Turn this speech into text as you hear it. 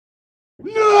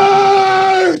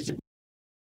Nerd!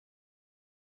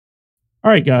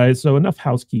 All right, guys. So enough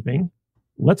housekeeping.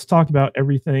 Let's talk about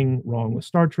everything wrong with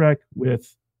Star Trek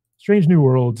with Strange New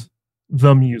Worlds,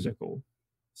 the musical.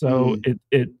 So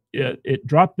it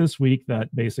dropped this week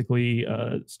that basically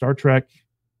Star Trek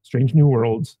Strange New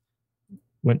Worlds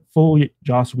went full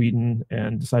Joss Whedon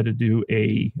and decided to do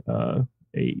a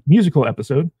musical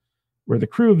episode where the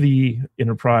crew of the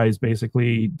Enterprise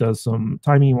basically does some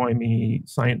timey-wimey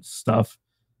science stuff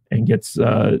and gets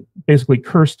basically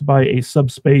cursed by a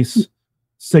subspace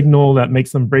signal that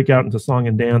makes them break out into song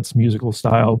and dance musical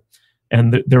style.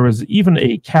 And there was even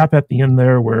a cap at the end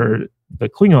there where the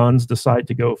Klingons decide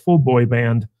to go full boy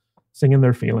band, singing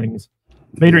their feelings.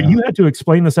 Vader, you had to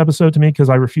explain this episode to me because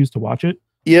I refused to watch it.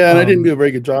 Yeah, and I didn't do a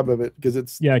very good job of it because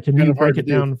it's can you break it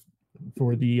down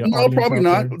for the no, probably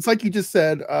not. There? It's like you just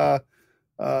said.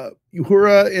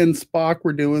 Uhura and Spock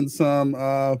were doing some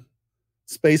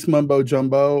space mumbo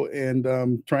jumbo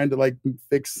and trying to like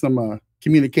fix some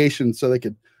communication so they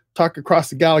could talk across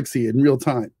the galaxy in real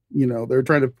time. You know, they're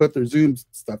trying to put their Zoom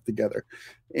stuff together,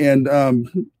 and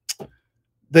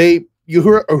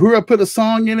Uhura put a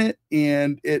song in it,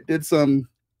 and it did some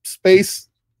space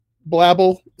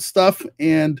blabble stuff,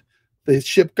 and the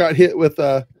ship got hit with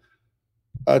a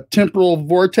temporal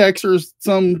vortex or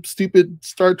some stupid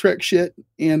Star Trek shit,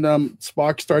 and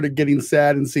Spock started getting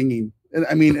sad and singing,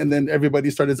 and then everybody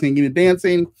started singing and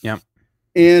dancing. Yeah,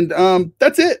 and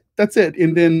that's it.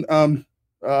 And then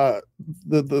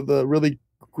the really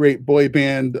great boy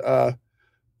band, the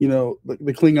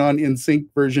Klingon in sync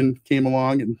version came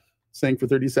along and sang for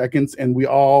 30 seconds, and we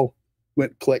all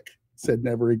went click, said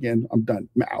never again. I'm done.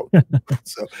 I'm out.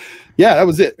 So yeah, that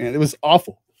was it, man. It was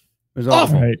awful. It was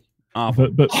awful. Right. Awful.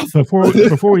 But before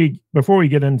we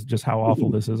get into just how awful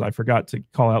this is, I forgot to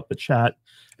call out the chat,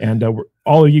 and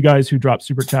all of you guys who dropped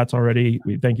super chats already,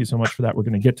 we thank you so much for that. We're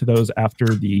going to get to those after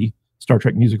the Star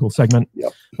Trek musical segment.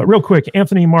 Yep. But real quick,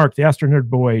 Anthony Mark, the Astro Nerd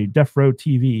Boy, Def Row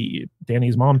TV,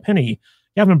 Danny's mom Penny,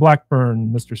 Gavin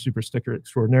Blackburn, Mr. Super Sticker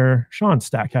Extraordinaire, Sean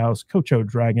Stackhouse, Coach O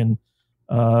Dragon.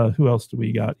 Who else do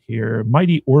we got here?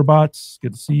 Mighty Orbots,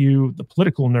 good to see you. The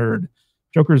Political Nerd,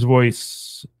 Joker's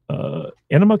Voice,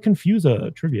 Anima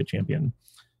Confusa, trivia champion.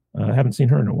 Haven't seen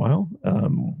her in a while.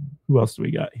 Who else do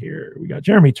we got here? We got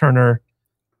Jeremy Turner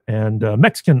and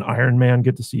Mexican Iron Man.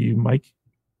 Good to see you, Mike.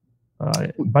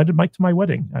 Invited Mike to my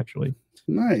wedding, actually.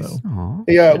 Nice. So,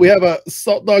 hey, we have a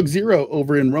Salt Dog Zero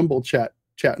over in Rumble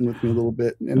chatting with me a little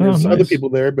bit, and there's other people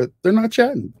there, but they're not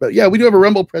chatting. But yeah, we do have a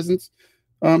Rumble presence.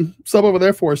 Sub over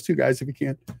there for us too, guys, if you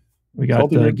can. We got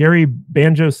Gary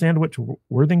Banjo Sandwich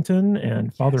Worthington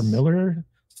and Father Miller,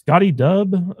 Scotty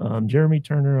Dub, Jeremy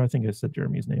Turner. I think I said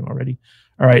Jeremy's name already.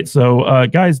 All right, so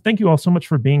guys, thank you all so much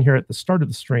for being here at the start of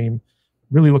the stream.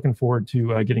 Really looking forward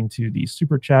to getting to the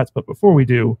super chats. But before we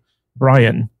do,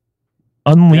 Brian,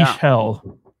 unleash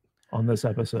hell on this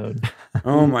episode.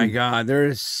 Oh my God, there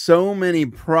is so many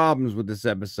problems with this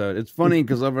episode. It's funny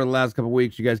because over the last couple of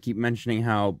weeks, you guys keep mentioning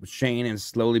how Shane is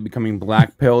slowly becoming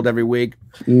black-pilled every week,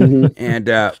 and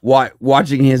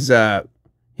watching his brain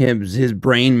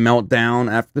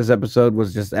meltdown after this episode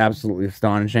was just absolutely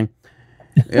astonishing.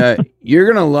 You're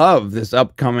gonna love this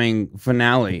upcoming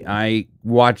finale. I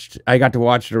got to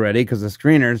watch it already because of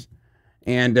screeners,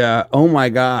 and oh my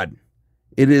God,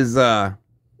 it is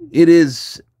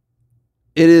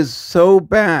so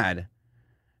bad.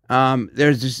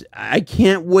 There's just, I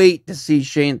can't wait to see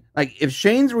Shane. Like, if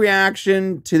Shane's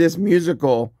reaction to this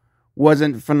musical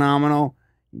wasn't phenomenal,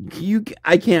 you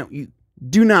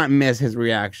do not miss his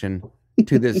reaction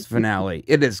to this finale.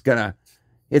 It's gonna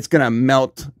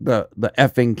melt the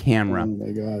effing camera. Oh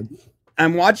my God.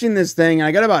 I'm watching this thing, and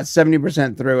I got about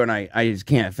 70% through, and I just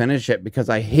can't finish it because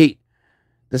I hate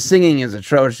the singing is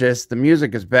atrocious. The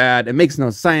music is bad. It makes no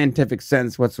scientific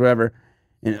sense whatsoever.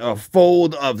 In a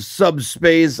fold of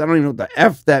subspace. I don't even know what the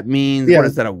F that means. Yeah. What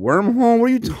is that, a wormhole? What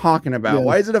are you talking about? Yeah.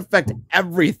 Why does it affect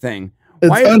everything?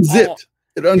 It's unzipped.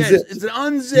 It unzipped. It's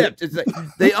unzipped. It's like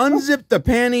they unzipped the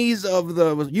panties of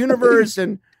the universe,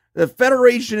 and the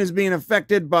Federation is being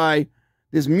affected by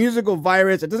this musical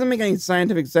virus. It doesn't make any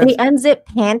scientific sense. They unzip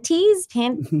panties?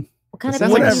 What kind of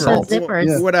panties are zippers?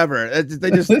 Yeah. Whatever.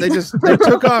 They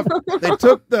took off. They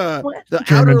took the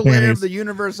outer layer of the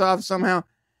universe off somehow.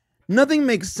 Nothing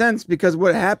makes sense because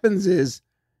what happens is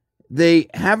they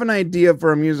have an idea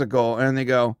for a musical and they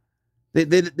go,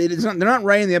 they're not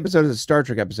writing the episode as a Star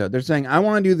Trek episode. They're saying, I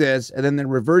want to do this. And then they're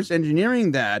reverse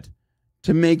engineering that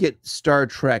to make it Star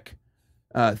Trek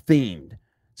themed.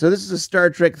 So this is a Star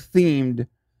Trek themed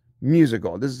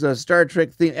musical. This is a Star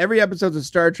Trek theme. Every episode's a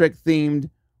Star Trek themed,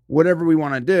 whatever we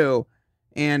want to do.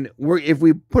 And if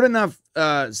we put enough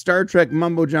Star Trek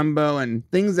mumbo jumbo and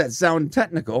things that sound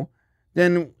technical,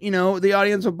 then the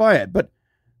audience will buy it. But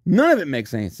none of it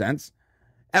makes any sense.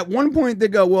 At one point, they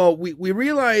go, "Well, we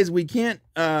realize we can't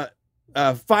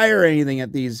fire anything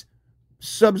at these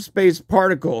subspace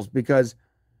particles because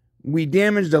we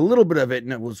damaged a little bit of it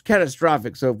and it was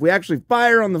catastrophic. So if we actually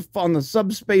fire on the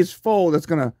subspace fold, that's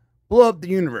going to blow up the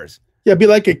universe." Yeah, be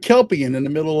like a Kelpian in the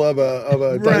middle of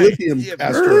a Right. dilithium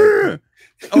asteroid.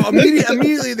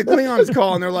 Immediately the Klingons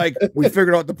call and they're like, "We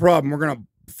figured out the problem. We're going to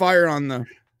fire on the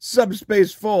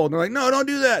subspace fold." And they're like, "No, don't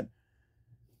do that."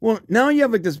 Well, now you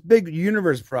have like this big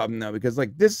universe problem though, because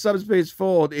like this subspace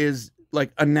fold is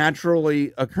like a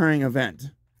naturally occurring event.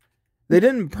 They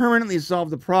didn't permanently solve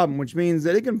the problem, which means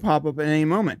that it can pop up at any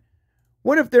moment.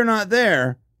 What if they're not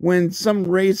there when some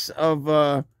race of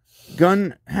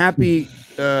gun happy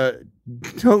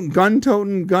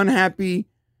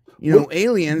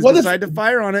aliens decide to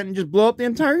fire on it and just blow up the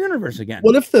entire universe again?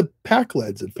 What if the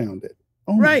Pakleds had found it?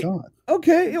 Oh right. My God.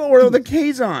 Okay, or the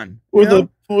Kazon, or the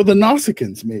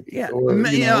Nausicaans, maybe. Yeah,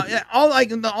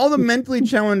 all the mentally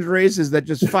challenged races that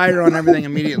just fire on everything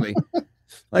immediately.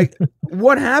 Like,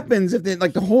 what happens if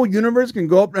the whole universe can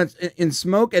go up in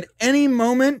smoke at any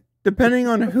moment, depending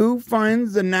on who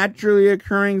finds the naturally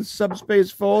occurring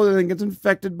subspace fold and then gets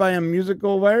infected by a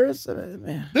musical virus?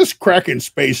 This crack in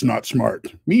space not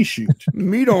smart. Me shoot.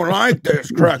 Me don't like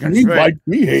this crack in space.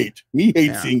 Me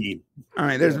hate singing. All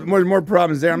right, there's more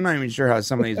problems there. I'm not even sure how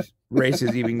some of these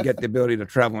races even get the ability to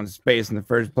travel in space in the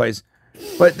first place.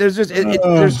 But there's just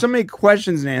there's so many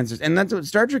questions and answers, and that's what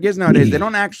Star Trek is nowadays. They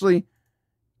don't actually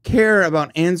care about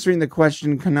answering the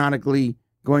question canonically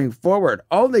going forward.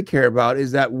 All they care about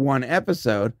is that one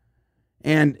episode,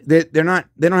 and they don't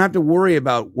have to worry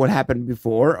about what happened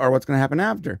before or what's going to happen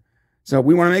after. So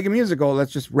we want to make a musical.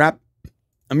 Let's just wrap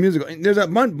a musical. And there's a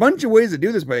bunch of ways to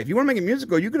do this, but if you want to make a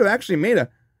musical, you could have actually made a.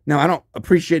 Now I don't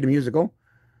appreciate a musical.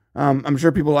 I'm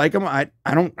sure people like them. I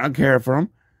don't care for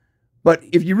them. But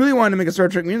if you really wanted to make a Star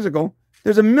Trek musical,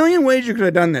 there's a million ways you could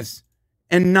have done this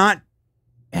and not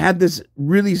had this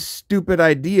really stupid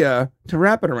idea to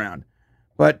wrap it around.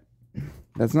 But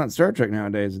that's not Star Trek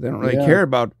nowadays. They don't really care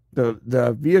about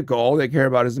the vehicle. All they care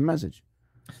about is the message.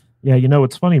 Yeah,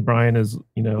 what's funny, Brian, is,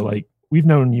 like, we've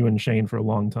known you and Shane for a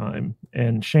long time,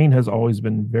 and Shane has always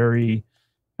been very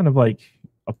kind of like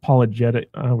apologetic.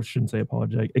 I shouldn't say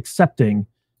apologetic, accepting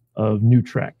of new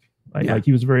Trek. Like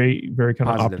he was very, very kind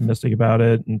of optimistic about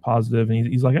it and positive. And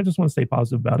he's like, I just want to stay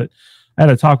positive about it. I had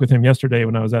a talk with him yesterday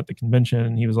when I was at the convention,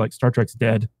 and he was like, Star Trek's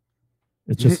dead.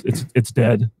 It's just, it's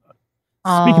dead.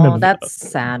 Oh, speaking of, that's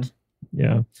sad.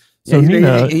 Yeah. So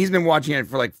he's been watching it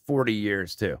for like 40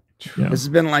 years too. Yeah. This has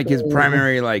been like his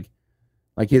primary, like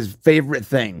his favorite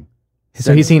thing.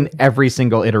 So he's seen every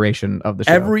single iteration of the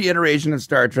show. Every iteration of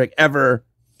Star Trek ever,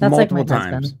 that's multiple like my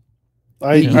times. Husband.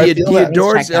 He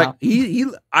adores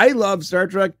it. I love Star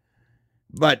Trek,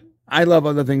 but I love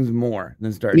other things more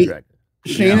than Star Trek.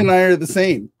 Shane and I are the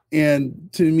same. And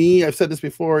to me, I've said this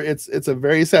before, it's a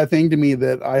very sad thing to me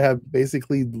that I have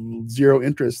basically zero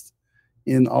interest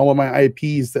in all of my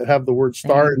IPs that have the word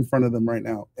star in front of them right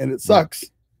now. And it sucks.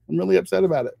 I'm really upset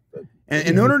about it. But, and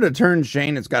in order to turn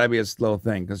Shane, it's got to be a slow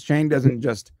thing, because Shane doesn't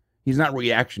he's not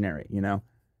reactionary,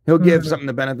 He'll give something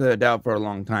the benefit of the doubt for a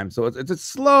long time. So it's a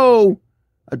slow,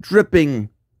 dripping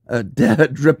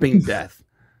death.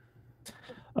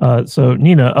 So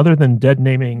Nina, other than dead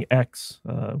naming X,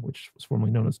 which was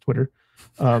formerly known as Twitter,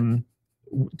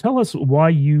 tell us why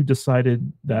you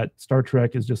decided that Star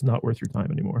Trek is just not worth your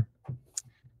time anymore.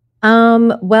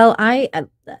 Well,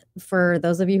 for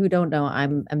those of you who don't know,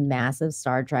 I'm a massive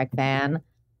Star Trek fan.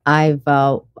 I've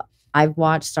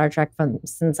watched Star Trek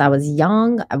since I was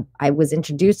young. I was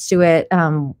introduced to it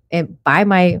by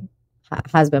my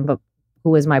husband, but who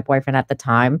was my boyfriend at the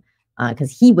time, because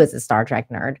he was a Star Trek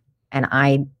nerd. And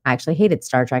I actually hated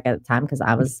Star Trek at the time because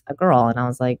I was a girl, and I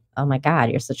was like, oh my God,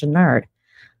 you're such a nerd.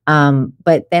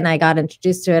 But then I got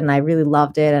introduced to it and I really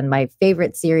loved it. And my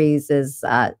favorite series is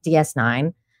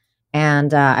DS9.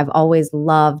 And I've always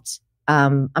loved,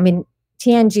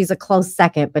 TNG is a close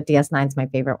second, but DS9 is my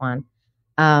favorite one.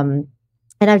 And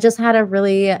I've just had a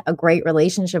great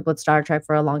relationship with Star Trek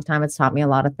for a long time. It's taught me a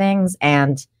lot of things.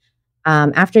 And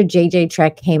after JJ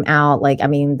Trek came out,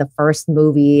 the first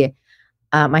movie,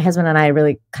 my husband and I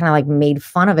really kind of made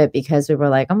fun of it because we were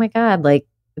like, oh my God,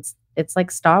 it's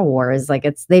like Star Wars.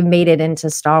 They've made it into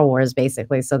Star Wars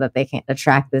basically so that they can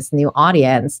attract this new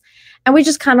audience. And we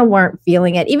just kind of weren't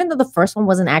feeling it, even though the first one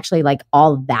wasn't actually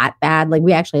all that bad.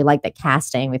 We actually liked the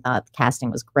casting. We thought the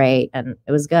casting was great and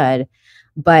it was good.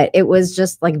 but it was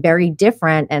just like very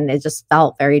different, and it just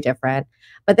felt very different.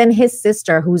 But then his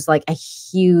sister, who's like a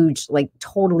huge, like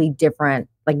totally different,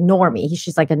 like normie.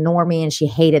 She's like a normie and she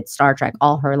hated Star Trek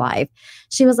all her life.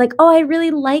 She was like, oh, I really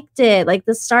liked it. Like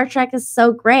the Star Trek is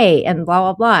so great and blah,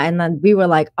 blah, blah. And then we were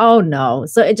like, oh no.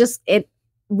 So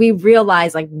we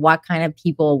realized like what kind of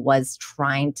people was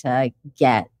trying to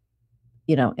get,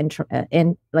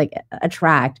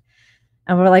 attract.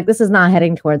 And we're like, this is not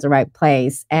heading towards the right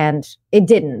place. And it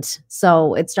didn't.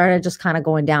 So it started just kind of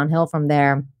going downhill from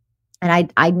there.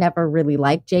 And I never really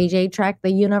liked JJ Trek,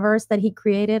 the universe that he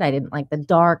created. I didn't like the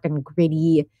dark and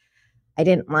gritty.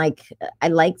 I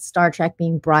liked Star Trek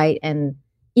being bright. And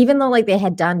even though like they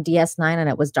had done DS9 and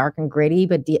it was dark and gritty,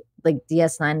 but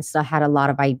DS9 still had a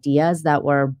lot of ideas that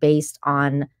were based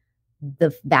on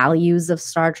the values of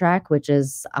Star Trek, which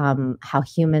is how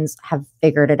humans have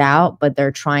figured it out, but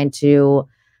they're trying to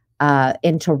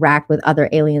interact with other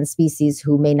alien species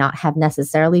who may not have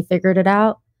necessarily figured it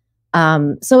out.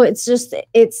 So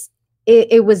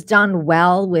it was done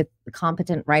well with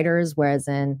competent writers, whereas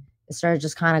it started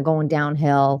just kind of going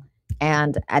downhill.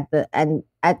 And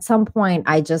at some point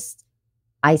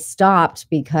I stopped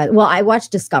because, well, I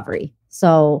watched Discovery.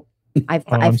 So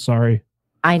I'm sorry.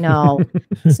 I know.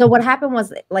 So what happened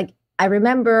was like, I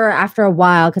remember after a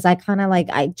while, because I kind of like,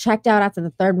 I checked out after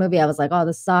the third movie. I was like, oh,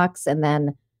 this sucks. And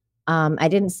then I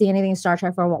didn't see anything Star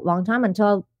Trek for a long time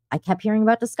until I kept hearing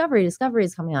about Discovery. Discovery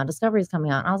is coming on. Discovery is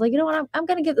coming on. I was like, you know what? I'm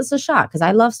going to give this a shot because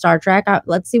I love Star Trek.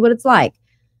 Let's see what it's like.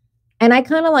 And I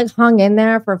kind of like hung in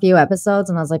there for a few episodes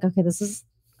and I was like, okay, this is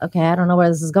okay. I don't know where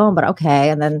this is going, but okay.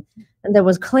 And then there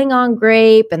was Klingon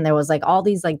grape and there was like all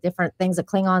these like different things that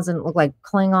Klingons didn't look like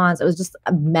Klingons. It was just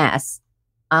a mess.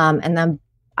 And then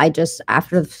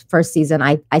after the first season,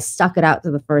 I stuck it out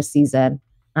to the first season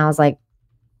and I was like,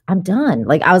 I'm done.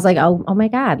 Like, I was like, oh my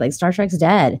God, like Star Trek's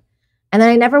dead. And then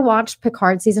I never watched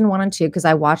Picard season 1 and 2 because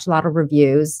I watched a lot of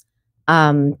reviews.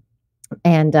 And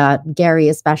Gary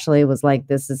especially was like,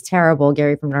 this is terrible,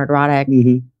 Gary from Nerdrotic.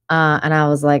 Mm-hmm. And I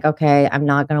was like, okay, I'm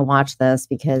not going to watch this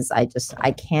because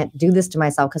I can't do this to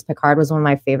myself because Picard was one of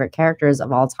my favorite characters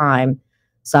of all time.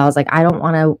 So I was like, I don't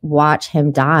want to watch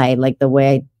him die like the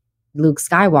way Luke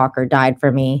Skywalker died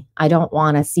for me. I don't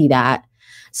want to see that.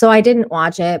 So I didn't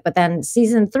watch it. But then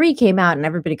season 3 came out and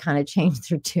everybody kind of changed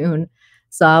their tune.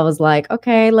 So I was like,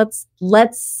 okay, let's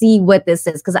see what this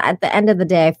is. Because at the end of the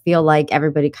day, I feel like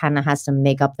everybody kind of has to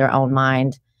make up their own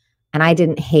mind. And I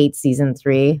didn't hate season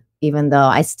 3, even though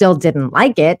I still didn't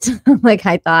like it. Like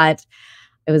I thought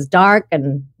it was dark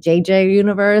and JJ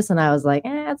universe. And I was like,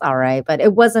 it's all right. But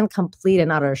it wasn't complete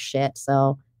and utter shit.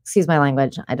 So excuse my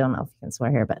language. I don't know if you can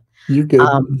swear here, but you're good.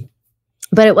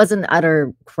 But it wasn't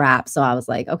utter crap. So I was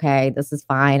like, okay, this is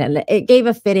fine. And it gave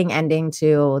a fitting ending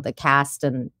to the cast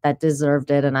and that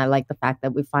deserved it. And I like the fact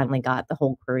that we finally got the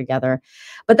whole crew together.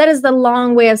 But that is the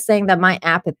long way of saying that my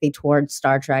apathy towards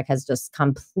Star Trek has just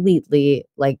completely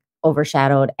like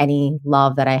overshadowed any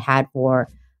love that I had for,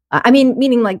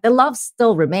 meaning like the love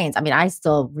still remains. I mean, I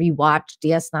still rewatch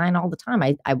DS9 all the time.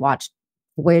 I watch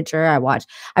Voyager. I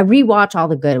rewatch all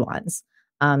the good ones.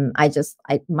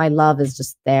 My love is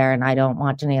just there and I don't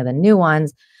watch any of the new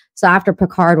ones. So after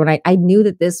Picard, when I knew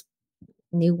that this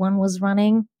new one was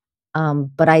running,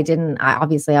 but I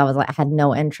had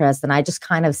no interest and I just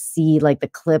kind of see like the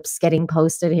clips getting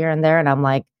posted here and there. And I'm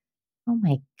like, oh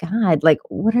my God, like,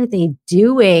 what are they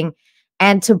doing?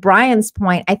 And to Brian's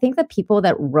point, I think the people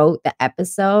that wrote the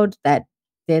episode that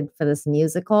did for this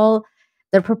musical,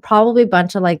 they're probably a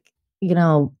bunch of like, I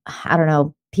don't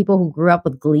know, people who grew up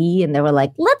with Glee and they were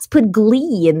like, let's put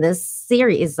Glee in this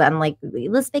series and like,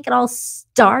 let's make it all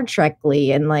Star Trek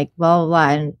Glee and like, blah, blah, blah.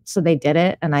 And so they did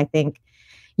it. And I think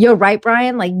you're right,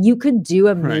 Brian, like you could do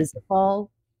a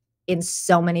musical in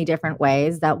so many different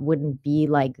ways that wouldn't be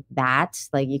like that.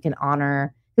 Like you can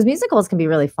honor, because musicals can be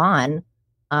really fun.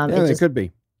 It could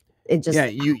be. It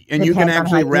just you can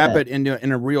actually wrap it in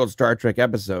a real Star Trek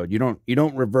episode. You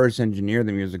don't reverse engineer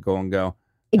the musical and go,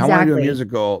 exactly. I want to do a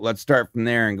musical. Let's start from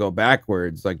there and go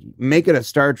backwards. Like make it a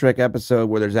Star Trek episode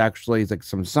where there's actually like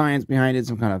some science behind it,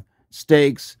 some kind of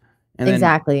stakes, and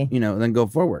exactly. Then then go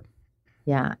forward.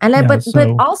 Yeah, and then but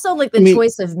also like the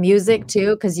choice of music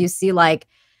too, because you see like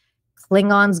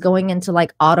Klingons going into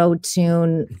like auto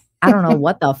tune. I don't know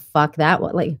what the fuck that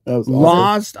was like. That was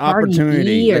lost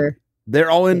opportunity. Like, they're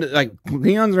all into like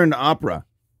Klingons are into opera.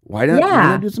 Why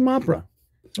not do some opera?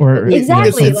 Or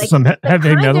exactly like some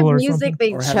heavy metal or music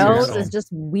something. They chose is just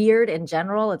weird in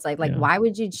general. It's like why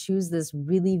would you choose this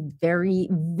really very,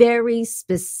 very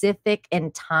specific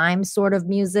and time sort of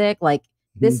music? Like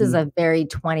this is a very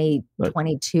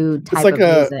 2022 type of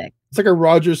music. It's like a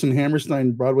Rodgers and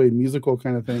Hammerstein Broadway musical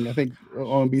kind of thing. I think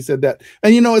OMB said that.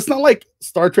 And, you know, it's not like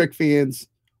Star Trek fans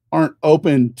aren't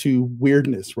open to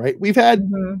weirdness, right? We've had,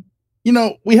 you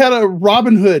know, we had a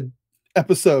Robin Hood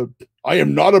episode. I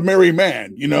am not a merry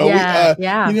man. You know,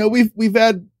 you know, we've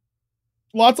had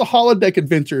lots of holodeck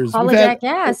adventures. Holodeck,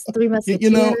 yes, Three Musketeers. You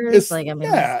know, it's like, I mean,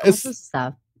 it's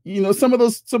stuff. You know, some of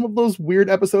those weird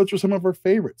episodes are some of our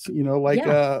favorites. You know, like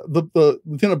the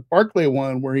Lieutenant Barclay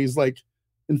one where he's like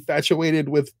infatuated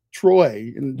with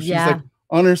Troy and she's like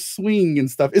on her swing and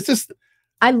stuff. It's just,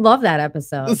 I love that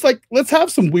episode. It's like, let's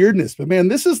have some weirdness, but man,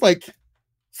 this is like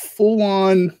full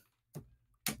on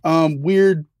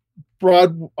weird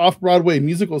off Broadway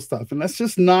musical stuff, and that's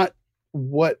just not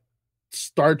what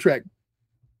Star Trek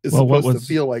is supposed to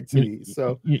feel like to me.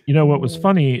 So you know what was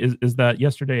funny is that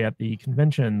yesterday at the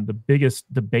convention, the biggest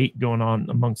debate going on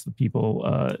amongst the people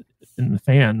and the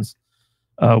fans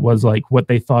was like what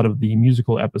they thought of the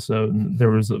musical episode, and there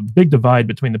was a big divide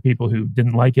between the people who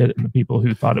didn't like it and the people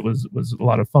who thought it was a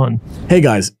lot of fun. Hey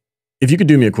guys, if you could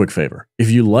do me a quick favor,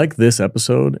 if you like this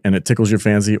episode and it tickles your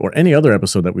fancy, or any other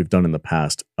episode that we've done in the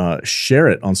past, share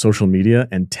it on social media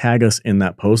and tag us in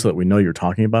that post so that we know you're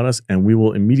talking about us, and we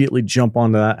will immediately jump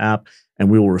onto that app and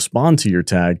we will respond to your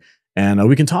tag, and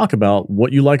we can talk about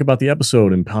what you like about the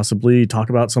episode and possibly talk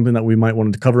about something that we might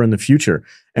want to cover in the future.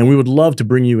 And we would love to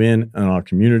bring you in our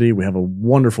community. We have a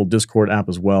wonderful Discord app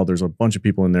as well. There's a bunch of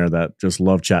people in there that just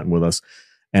love chatting with us.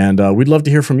 And we'd love to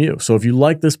hear from you. So if you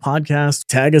like this podcast,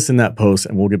 tag us in that post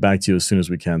and we'll get back to you as soon as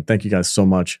we can. Thank you guys so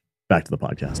much. Back to the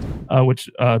podcast. Which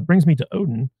brings me to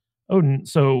Odin. Odin,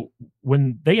 so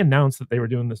when they announced that they were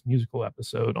doing this musical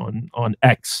episode on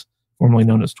X, formerly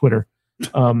known as Twitter,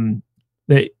 I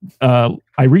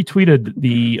retweeted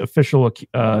the official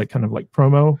kind of like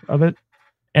promo of it,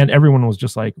 and everyone was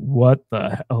just like, what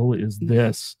the hell is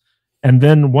this? And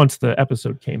then once the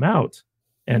episode came out,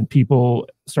 and people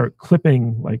start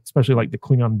clipping, like especially like the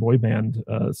Klingon boy band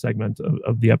segment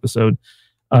of the episode,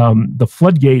 the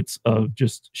floodgates of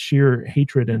just sheer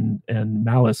hatred and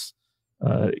malice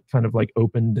kind of like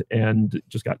opened and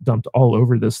just got dumped all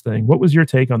over this thing. What was your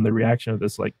take on the reaction of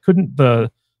this? Like, couldn't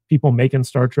the people making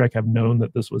Star Trek have known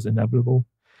that this was inevitable?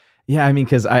 Yeah, I mean,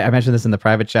 because I mentioned this in the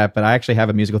private chat, but I actually have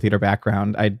a musical theater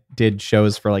background. I did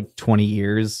shows for like 20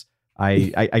 years.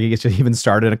 I guess you even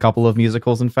started a couple of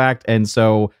musicals, in fact. And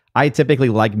so I typically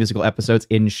like musical episodes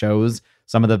in shows.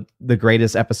 Some of the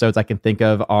greatest episodes I can think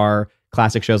of are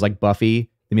classic shows like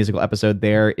Buffy. The musical episode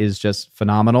there is just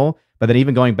phenomenal. But then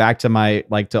even going back to my,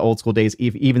 like, to old school days,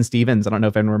 Even Stevens, I don't know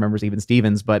if anyone remembers Even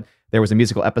Stevens, but there was a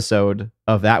musical episode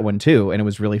of that one too, and it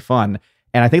was really fun.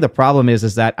 And I think the problem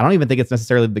is that I don't even think it's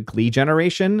necessarily the Glee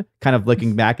generation kind of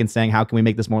looking back and saying, how can we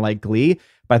make this more like Glee?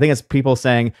 But I think it's people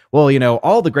saying, well, you know,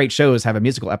 all the great shows have a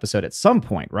musical episode at some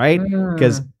point, right?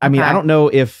 Because, I mean, I don't know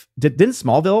if, didn't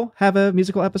Smallville have a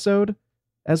musical episode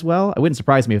as well? It wouldn't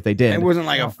surprise me if they did. It wasn't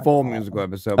like a full musical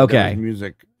episode. But there was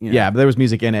music. You know. Yeah, but there was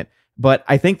music in it. But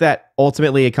I think that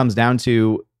ultimately it comes down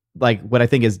to, like, what I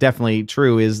think is definitely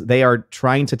true is they are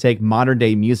trying to take modern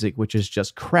day music, which is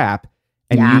just crap,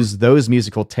 and use those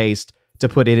musical taste to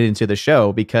put it into the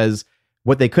show. Because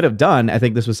what they could have done, I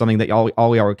think this was something that all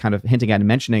we were kind of hinting at and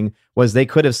mentioning, was they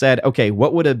could have said, okay,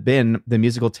 what would have been the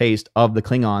musical taste of the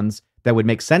Klingons that would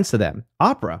make sense to them?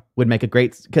 Opera would make a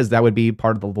great, because that would be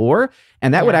part of the lore.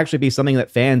 And that would actually be something that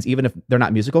fans, even if they're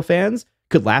not musical fans,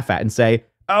 could laugh at and say,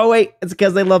 oh, wait, it's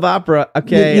because they love opera.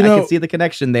 Okay, I can see the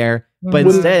connection there. But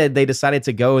instead, they decided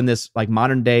to go in this like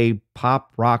modern day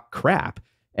pop rock crap.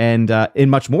 And in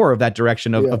much more of that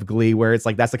direction of Glee, where it's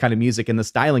like that's the kind of music and the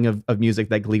styling of music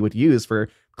that Glee would use for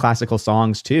classical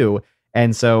songs too.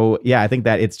 And so, yeah, I think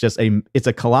that it's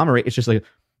a conglomerate. It's just like,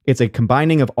 it's a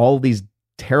combining of all these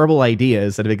terrible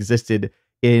ideas that have existed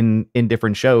in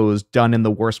different shows done in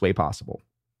the worst way possible.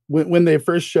 When they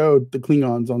first showed the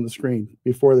Klingons on the screen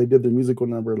before they did their musical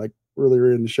number, like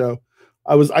earlier in the show,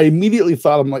 I immediately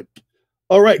thought, I'm like,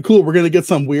 all right, cool. We're going to get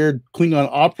some weird Klingon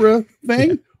opera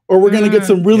thing. Or we're going to get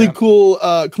some really cool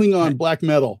Klingon black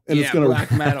metal, and it's going to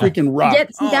freaking rock.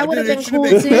 That would have been cool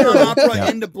too. Opera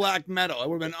into black metal. It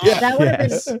would have been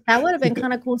awesome. That would have been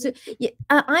kind of cool too. Yeah,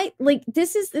 I like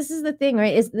this is the thing,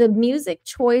 right? Is the music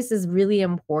choice is really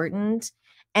important.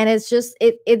 And it's just,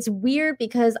 it's weird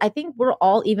because I think we're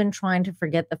all even trying to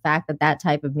forget the fact that that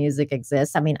type of music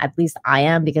exists. I mean, at least I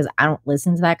am, because I don't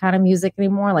listen to that kind of music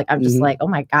anymore. Like, I'm just like, oh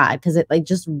my God, because it like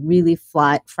just really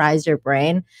fries your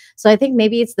brain. So I think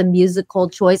maybe it's the musical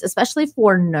choice, especially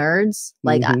for nerds.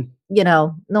 Like, you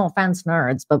know, no offense,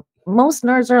 nerds, but most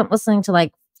nerds aren't listening to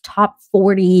like top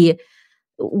 40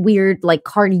 weird, like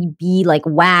Cardi B, like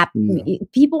WAP.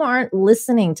 People aren't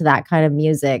listening to that kind of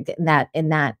music in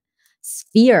that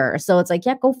sphere. So it's like,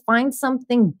 yeah, go find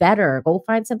something better. Go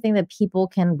find something that people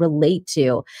can relate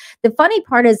to. The funny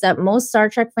part is that most Star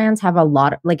Trek fans have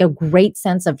a great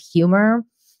sense of humor.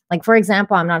 Like, for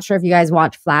example, I'm not sure if you guys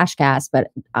watch Flashcast,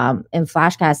 but in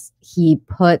Flashcast, he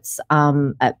puts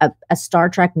a Star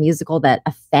Trek musical that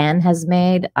a fan has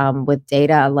made with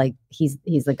Data. Like, he's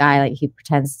the guy, like, he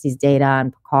pretends he's Data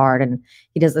and Picard, and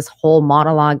he does this whole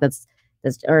monologue that's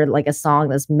or like a song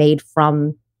that's made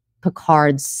from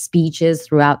Picard's speeches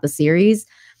throughout the series.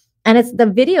 And the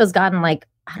video's gotten, like,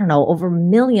 I don't know, over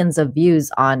millions of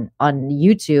views on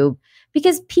YouTube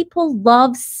because people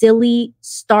love silly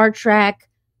Star Trek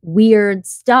weird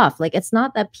stuff. Like, it's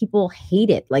not that people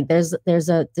hate it. Like, there's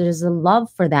a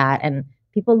love for that, and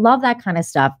people love that kind of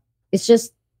stuff. It's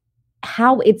just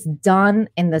how it's done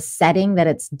in the setting that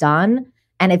it's done.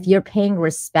 And if you're paying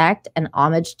respect and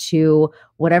homage to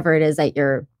whatever it is that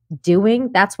you're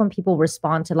doing, that's when people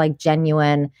respond to, like,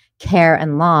 genuine care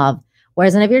and love.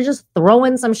 Whereas, and if you're just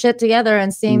throwing some shit together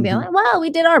and being like, well, we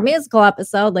did our musical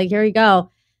episode, like, here you go,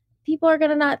 people are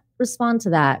going to not respond to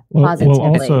that positively.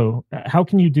 Well, also, how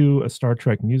can you do a Star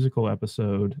Trek musical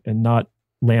episode and not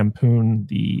lampoon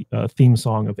the theme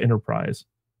song of Enterprise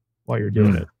while you're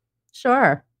doing it?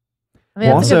 Sure. I mean,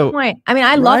 that's a good point. I mean,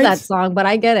 I love that song, but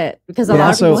I get it because a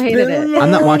lot of people hated it. I'm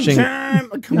not watching.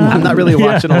 I'm not really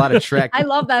watching a lot of Trek. I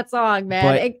love that song, man.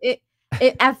 But it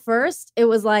at first, it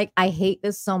was like, I hate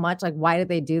this so much. Like, why did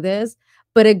they do this?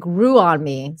 But it grew on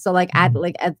me. So like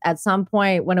at some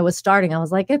point when it was starting, I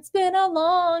was like, it's been a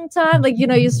long time. Like, you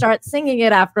know, you start singing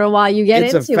it after a while, you get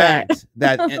into it. It's a fact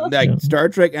that Star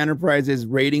Trek Enterprise's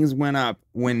ratings went up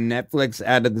when Netflix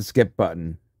added the skip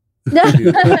button.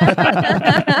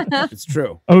 It's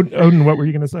true. Odin, what were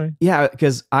you going to say? Yeah,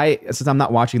 because since I'm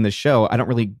not watching the show, I don't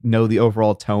really know the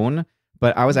overall tone.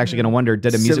 But I was actually going to wonder,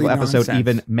 did a musical episode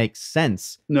even make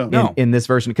sense in this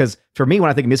version? Because for me,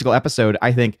 when I think musical episode,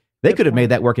 I think they could have made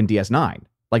that work in DS9.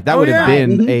 Like that would have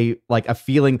been a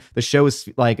feeling. The show's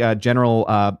like a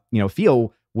general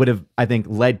feel would have, I think,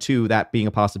 led to that being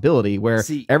a possibility. Where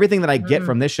everything that I get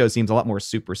from this show seems a lot more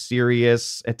super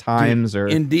serious at times. Or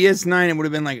in DS9, it would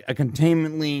have been like a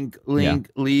containment leak,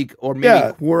 or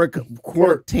maybe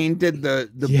Quark tainted the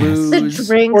booze, the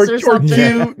drinks, or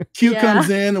something. Q comes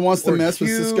in and wants to mess with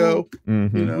Cisco, you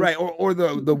know? Right? Or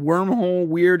the wormhole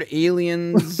weird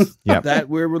aliens, that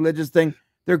weird religious thing.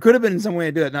 There could have been some way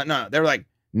to do it. No, they're like,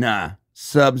 nah,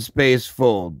 subspace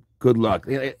fold. Good luck.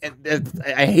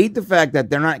 I hate the fact that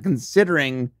they're not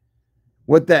considering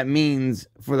what that means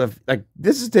for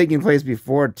this is taking place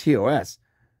before TOS.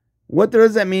 What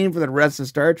does that mean for the rest of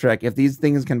Star Trek if these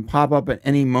things can pop up at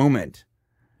any moment?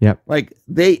 Yep. Like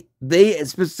they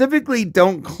specifically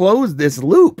don't close this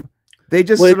loop. They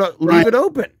just sort of leave it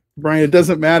open. Brian, it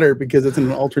doesn't matter because it's in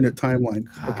an alternate timeline.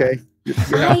 Okay.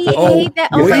 I hate that.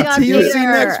 Oh my God, wait till you see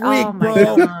next week,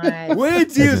 bro. God. Wait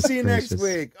till you see next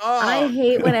week. Oh. I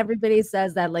hate when everybody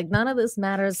says that. Like, none of this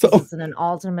matters because it's in an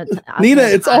alternate. Nina,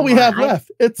 it's all we have left.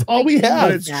 It's all we have.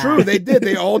 But it's true. They did.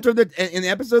 They altered it in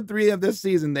episode 3 of this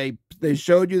season. They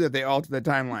showed you that they altered the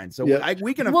timeline. So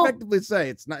we can effectively say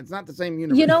it's not the same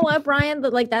universe. You know what, Brian?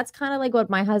 Like that's kind of like what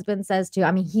my husband says too.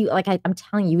 I mean, I'm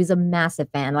telling you, he's a massive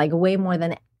fan. Like way more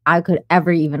than I could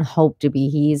ever even hope to be.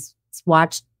 He's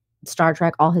watched Star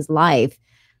Trek all his life,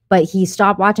 but he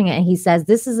stopped watching it and he says,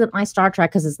 this isn't my Star Trek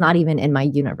because it's not even in my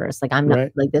universe. Like I'm not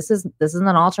like this is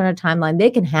an alternate timeline. They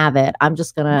can have it. I'm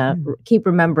just gonna keep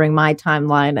remembering my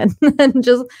timeline and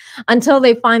just until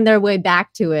they find their way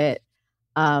back to it.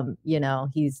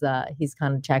 He's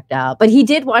kind of checked out, but he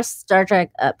did watch Star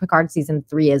Trek Picard season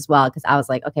 3 as well because I was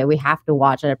like, okay, we have to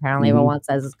watch it. Apparently, everyone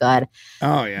says it's good.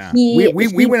 Oh yeah, we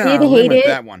went on a limb with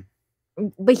that one.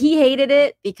 But he hated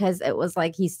it because it was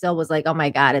like he still was like, oh my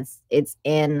God, it's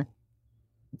in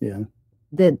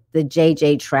the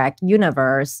JJ Trek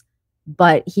universe.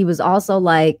 But he was also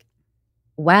like,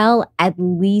 well, at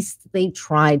least they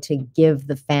tried to give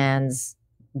the fans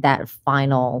that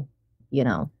final,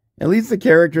 at least the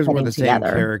characters were the same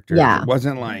together. characters. Yeah. It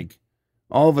wasn't like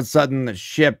all of a sudden the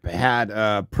ship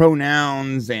had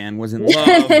pronouns and was in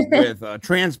love with a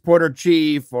transporter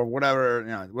chief or whatever.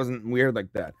 It wasn't weird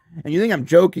like that. And you think I'm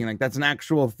joking? Like that's an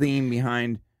actual theme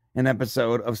behind an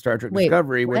episode of Star Trek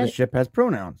Discovery where the ship has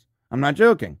pronouns. I'm not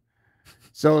joking.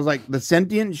 So it's like the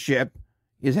sentient ship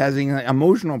is having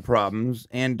emotional problems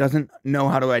and doesn't know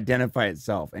how to identify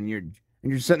itself. And you're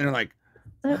sitting there like,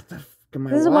 what the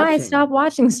this is why I stopped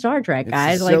watching Star Trek,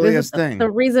 guys. Like this is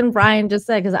the reason Brian just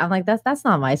said, because I'm like, that's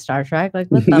not my Star Trek. Like,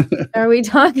 what the are we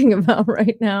talking about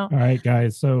right now? All right,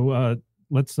 guys. So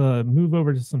let's move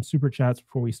over to some super chats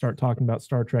before we start talking about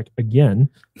Star Trek again.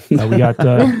 We got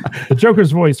the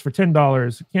Joker's voice for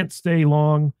 $10. Can't stay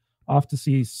long. Off to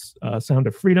see Sound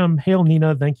of Freedom. Hail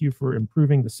Nina, thank you for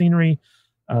improving the scenery.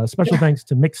 Special thanks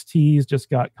to Mixed Teas. Just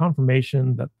got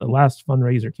confirmation that the last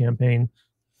fundraiser campaign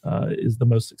is the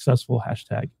most successful.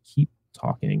 Hashtag keep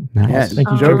talking. Nice. Yes. Thank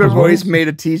you, Joker's voice made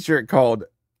a t-shirt called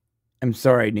I'm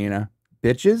sorry, Nina,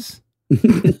 bitches.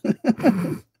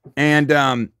 And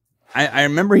I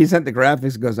remember he sent the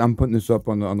graphics. Goes, I'm putting this up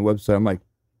on the website. I'm like,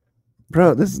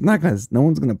 bro, this is not gonna. No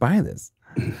one's gonna buy this.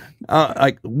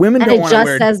 Like women And don't it want to just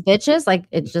wear. says bitches. Like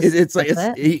it just. It's like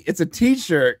that's it? it's a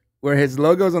T-shirt where his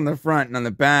logo's on the front and on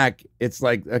the back it's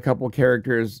like a couple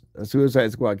characters,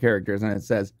 Suicide Squad characters, and it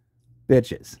says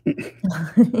bitches. Not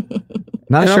a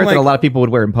And I'm shirt that like- a lot of people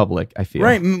would wear in public, I feel.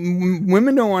 Right,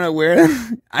 women don't want to wear.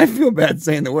 I feel bad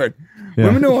saying the word. Yeah.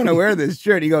 Women don't want to wear this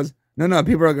shirt. He goes, no,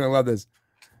 people are gonna love this.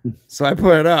 So I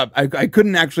put it up. I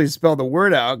couldn't actually spell the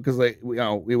word out because like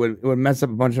it would mess up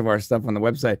a bunch of our stuff on the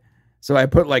website. So I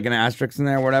put like an asterisk in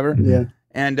there or whatever. Yeah.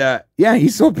 And yeah, he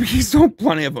sold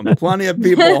plenty of them. Plenty of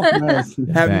people Nice.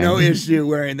 have Dang. no issue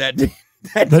wearing that.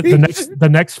 That The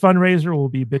next fundraiser will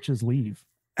be bitches leave.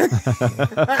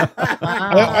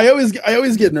 I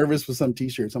always get nervous with some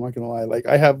t-shirts. I'm not gonna lie. Like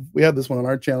we have this one on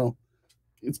our channel.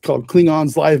 It's called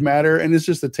Klingons Live Matter, and it's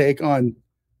just a take on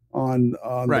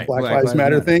the Black Lives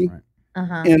Matter thing. Right.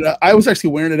 Uh-huh. And I was actually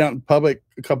wearing it out in public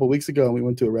a couple of weeks ago, and we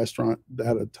went to a restaurant that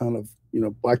had a ton of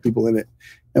black people in it.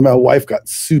 And my wife got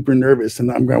super nervous, and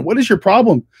I'm going, "What is your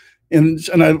problem?" And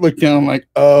I looked down, I'm like,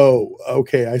 "Oh,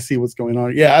 okay, I see what's going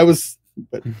on." Yeah,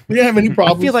 but we didn't have any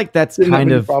problems. I feel like that's Didn't have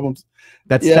kind any of problems.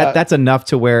 that's enough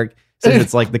to where, since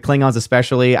it's like the Klingons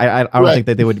especially, I don't Right. think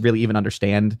that they would really even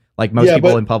understand. Like most Yeah,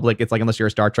 people but- in public, it's like unless you're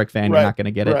a Star Trek fan, Right, you're not going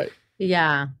to get it. Right.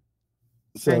 Yeah.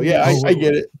 So Right. yeah, I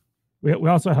get it. We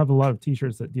also have a lot of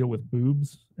t-shirts that deal with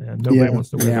boobs, and nobody Yeah. wants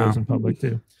to wear Yeah. those in public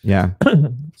too. Yeah.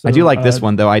 So, I do like this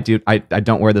one though. I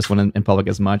don't wear this one in public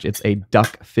as much. It's a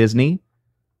duck Fisney.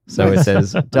 So it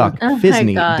says duck, Oh my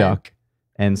Fisney, God. duck.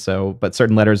 And so, but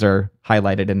certain letters are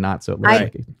highlighted and not. So it looks I-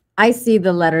 like I see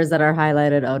the letters that are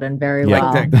highlighted, Odin, very Yeah.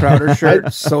 well. Like that Crowder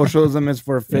shirt. Socialism is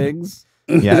for figs.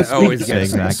 yeah, That always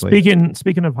gets exactly.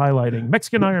 Speaking of highlighting,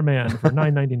 Mexican Iron Man for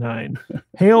 $9.99.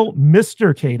 Hail,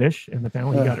 Mr. Kadish in the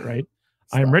panel. You got it right.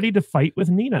 I am ready to fight with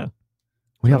Nina.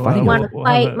 What are you So, fighting You we'll- over? want to we'll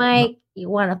have fight, a- Mike? You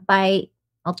want to fight?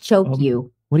 I'll choke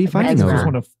you. What are you fighting Ezra.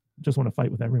 over? Just want to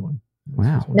fight with everyone.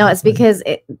 Wow. Just wanna No, it's fight. because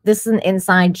this is an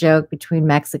inside joke between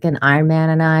Mexican Iron Man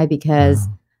and I because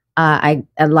a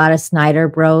lot of Snyder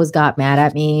bros got mad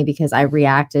at me because I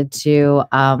reacted to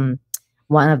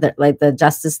one of the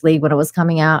Justice League when it was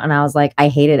coming out, and I was like, I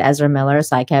hated Ezra Miller,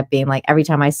 so I kept being like, every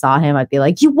time I saw him, I'd be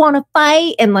like, you want to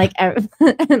fight? And like,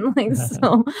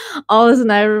 so all the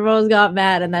Snyder bros got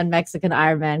mad, and then Mexican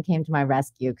Iron Man came to my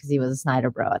rescue because he was a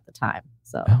Snyder bro at the time.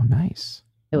 So Oh, nice.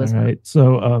 it was All fun. right.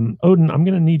 So, Odin, I'm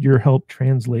going to need your help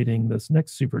translating this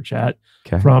next super chat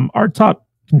Okay. from our top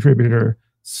contributor,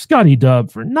 Scotty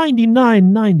Dub, for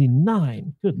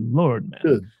 $99.99. Good Lord, man.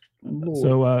 Good.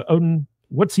 So, Odin,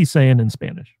 what's he saying in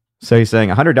Spanish? So he's saying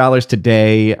 $100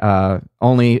 today,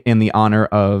 only in the honor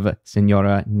of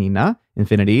Senora Nina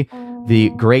Infinity, the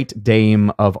great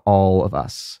dame of all of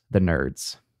us, the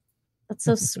nerds. That's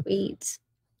so sweet.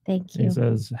 Thank He you.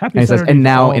 says, And he says, and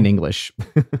now in English.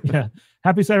 Yeah.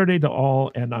 Happy Saturday to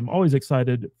all. And I'm always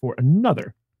excited for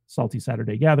another Salty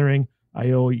Saturday gathering.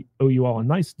 I owe you all a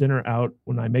nice dinner out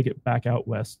when I make it back out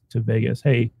west to Vegas.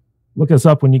 Hey, look us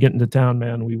up when you get into town,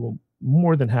 man. We will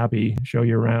more than happy show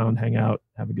you around, hang out,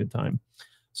 have a good time.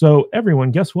 So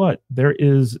everyone, guess what? There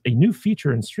is a new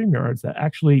feature in StreamYards that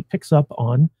actually picks up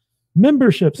on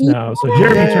memberships now. So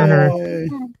Jeremy Turner Yay.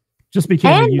 just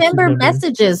became a And YouTube member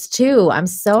messages too. I'm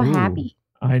so Ooh. happy.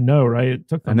 I know, right? It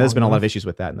took them And there's long been a lot of enough. issues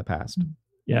with that in the past.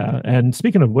 Yeah, and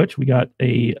speaking of which, we got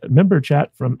a member chat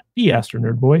from the Astro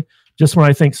Nerd Boy. Just when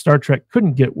I think Star Trek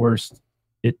couldn't get worse,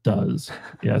 it does.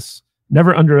 Yes,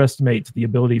 never underestimate the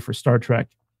ability for Star Trek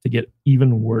to get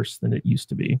even worse than it used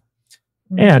to be.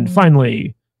 And Mm-hmm.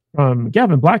 finally, from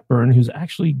Gavin Blackburn, who's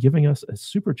actually giving us a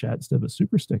super chat instead of a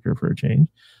super sticker for a change.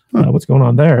 What's going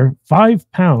on there?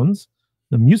 £5.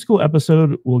 The musical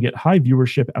episode will get high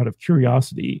viewership out of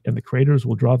curiosity, and the creators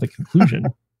will draw the conclusion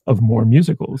of more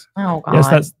musicals. Oh God.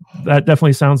 Yes, that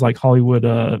definitely sounds like Hollywood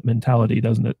mentality,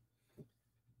 doesn't it?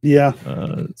 Yeah,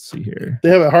 Let's see here. they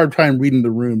have a hard time reading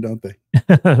the room, don't they?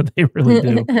 They really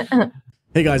do.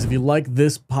 Hey guys, if you like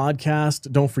this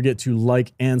podcast, don't forget to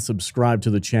like and subscribe to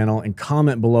the channel and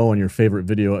comment below on your favorite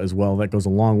video as well. That goes a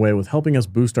long way with helping us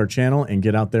boost our channel and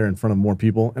get out there in front of more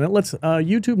people. And it lets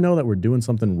YouTube know that we're doing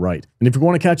something right. And if you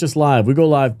want to catch us live, we go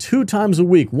live 2 times a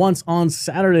week, once on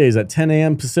Saturdays at 10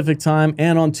 a.m. Pacific time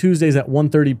and on Tuesdays at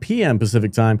 1:30 p.m.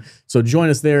 Pacific time. So join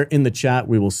us there in the chat.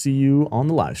 We will see you on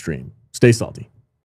the live stream. Stay salty.